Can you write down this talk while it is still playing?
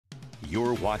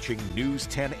You're watching News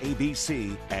 10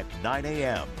 ABC at 9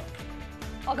 a.m.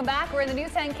 Welcome back. We're in the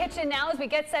News 10 kitchen now as we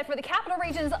get set for the Capital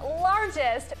Region's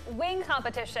largest wing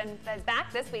competition that is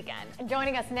back this weekend. And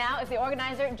joining us now is the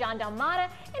organizer, John Dalmata,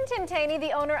 and Tim Taney,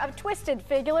 the owner of Twisted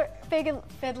Fiddler.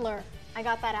 I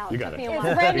got that out. You got it. It's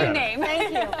a brand new name.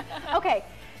 Thank you. Okay.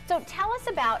 So tell us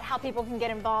about how people can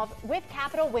get involved with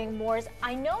Capital Wing Wars.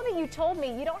 I know that you told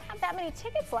me you don't have that many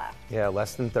tickets left. Yeah,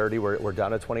 less than 30. We're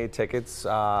down to 28 tickets.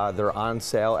 They're on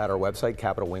sale at our website,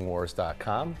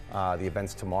 capitalwingwars.com. The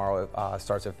event's tomorrow.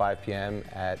 Starts at 5 p.m.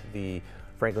 at the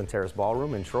Franklin Terrace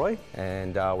Ballroom in Troy.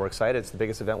 And we're excited. It's the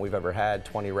biggest event we've ever had.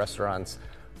 20 restaurants,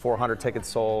 400 tickets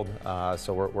sold.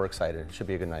 So we're excited. It should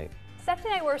be a good night.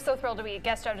 Stephanie and I were so thrilled to be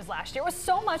guest judges last year. It was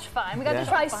so much fun. We got to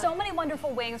try so many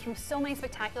wonderful wings from so many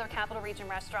spectacular Capital Region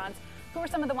restaurants. Who are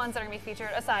some of the ones that are going to be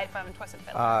featured aside from Twisted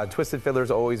Fiddler? Twisted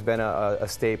Fiddler's always been a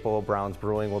staple. Brown's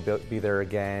Brewing will be there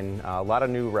again. A lot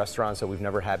of new restaurants that we've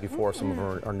never had before. Some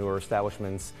of our newer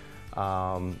establishments.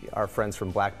 Our friends from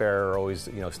Black Bear are always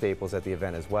staples at the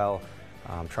event as well.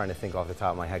 I'm trying to think off the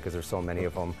top of my head because there's so many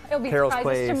of them. It'll be Carol's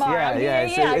Place, tomorrow.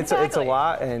 It's a Exactly.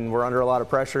 lot, and we're under a lot of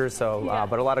pressure. So,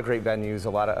 but a lot of great venues, a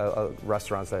lot of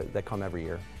restaurants that come every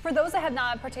year. For those that have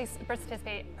not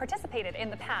participated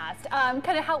in the past,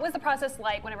 kind of how was the process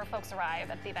like whenever folks arrive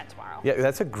at the event tomorrow? Yeah,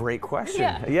 that's a great question.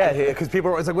 Yeah, because people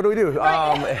are always like, what do we do?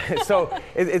 Right. So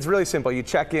it's really simple. You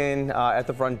check in at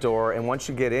the front door, and once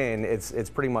you get in, it's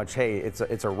pretty much, hey, it's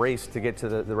a race to get to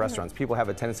the restaurants. People have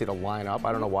a tendency to line up.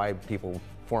 I don't know why people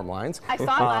form lines. I saw it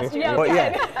last year. But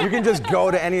yeah, you can just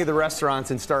go to any of the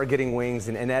restaurants and start getting wings,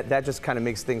 and that just kind of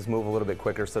makes things move a little bit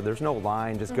quicker. So there's no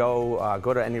line. Just go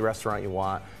to any restaurant you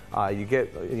want. You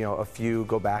get a few,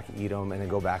 go back, eat them, and then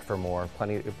go back for more.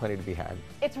 Plenty to be had.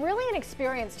 It's really an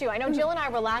experience too. I know Jill and I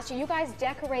were last year. You guys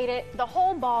decorated the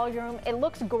whole ballroom. It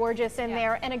looks gorgeous in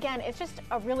there, and again, it's just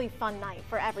a really fun night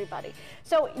for everybody.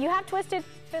 So you have Twisted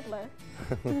Fiddler.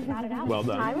 Got it out. Well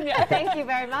done. Thank you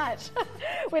very much.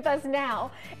 With us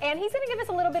now, and he's going to give us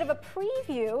a little bit of a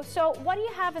preview. So what do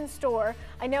you have in store?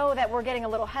 I know that we're getting a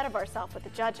little ahead of ourselves with the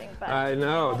judging, but I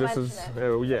know this is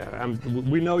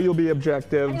we know you'll be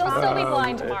objective. You'll still be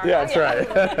blind tomorrow. Yeah,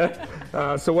 that's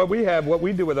right. So what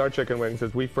we do with our chicken wings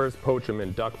is we first poach them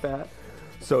in duck fat.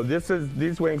 So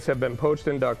these wings have been poached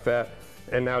in duck fat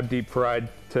and now deep fried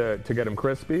to get them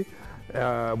crispy.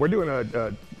 We're doing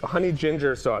a honey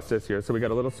ginger sauce this year. So we got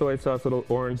a little soy sauce, a little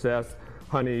orange zest,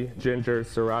 honey, ginger,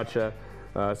 sriracha.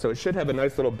 So it should have a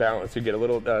nice little balance. You get a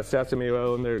little sesame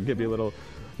oil in there, give you a little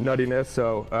nuttiness.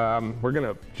 So we're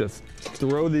gonna just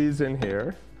throw these in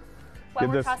here. While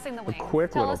we're tossing the wings,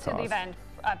 tell us who the event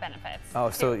benefits. Oh,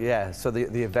 so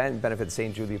the event benefits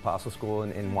St. Jude the Apostle School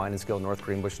in Wine and Skill, North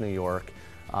Greenbush, New York.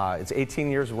 It's 18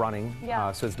 years running,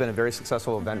 so it's been a very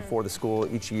successful event for the school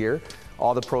each year.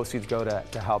 All the proceeds go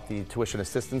to help the Tuition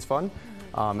Assistance Fund.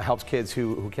 It helps kids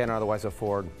who can't otherwise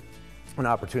afford an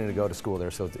opportunity to go to school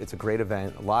there. So it's a great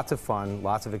event, lots of fun,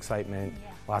 lots of excitement,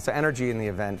 lots of energy in the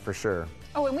event for sure.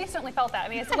 Oh, and we certainly felt that. I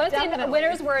mean, once the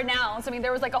winners were announced, I mean,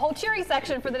 there was like a whole cheering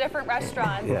section for the different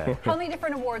restaurants. How many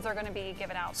different awards are going to be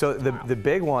given out? So the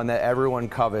big one that everyone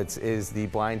covets is the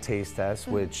blind taste test,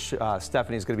 which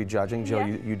Stephanie's going to be judging. Jill,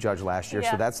 you judged last year,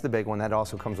 so that's the big one. That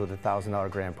also comes with a $1,000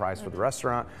 grand prize for the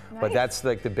restaurant. But that's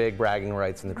like the big bragging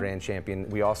rights and the grand champion.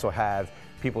 We also have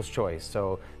People's Choice.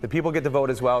 So the people get to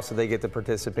vote as well, so they get to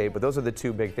participate. But those are the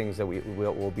two big things that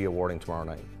we'll be awarding tomorrow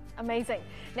night. Amazing.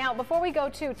 Now, before we go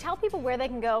tell people where they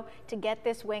can go to get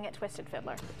this wing at Twisted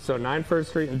Fiddler. So 9 First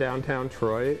Street in downtown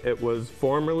Troy. It was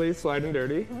formerly Slide and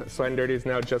Dirty. Slide and Dirty is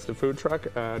now just a food truck,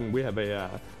 and we have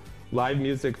a live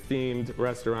music themed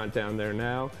restaurant down there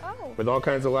now with all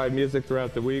kinds of live music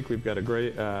throughout the week. We've got a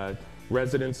great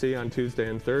residency on Tuesday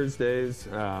and Thursdays,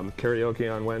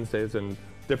 karaoke on Wednesdays, and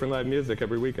different live music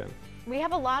every weekend. We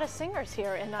have a lot of singers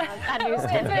here at News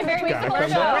 10. It's been a very musical show.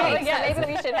 So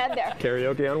maybe we should head there.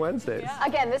 Karaoke on Wednesdays.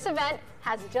 Again, this event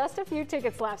has just a few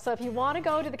tickets left, so if you want to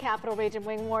go to the Capital Region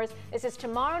Wing Wars, this is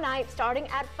tomorrow night starting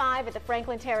at 5 at the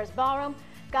Franklin Terrace Ballroom.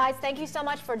 Guys, thank you so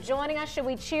much for joining us. Should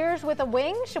we cheers with a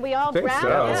wing? Should we all grab? So.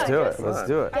 Let's do it. Let's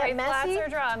do it. All right, flats or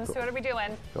drums? What are we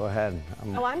doing? Go ahead.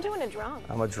 I'm doing a drum.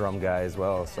 I'm a drum guy as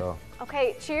well, so.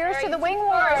 Okay, cheers to the Wing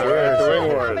Wars. Cheers to the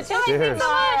Wing Wars. Thanks so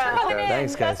much for coming in.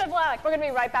 Thanks, guys. Best of luck. We're going to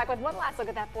be right back with one last look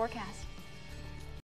at that forecast.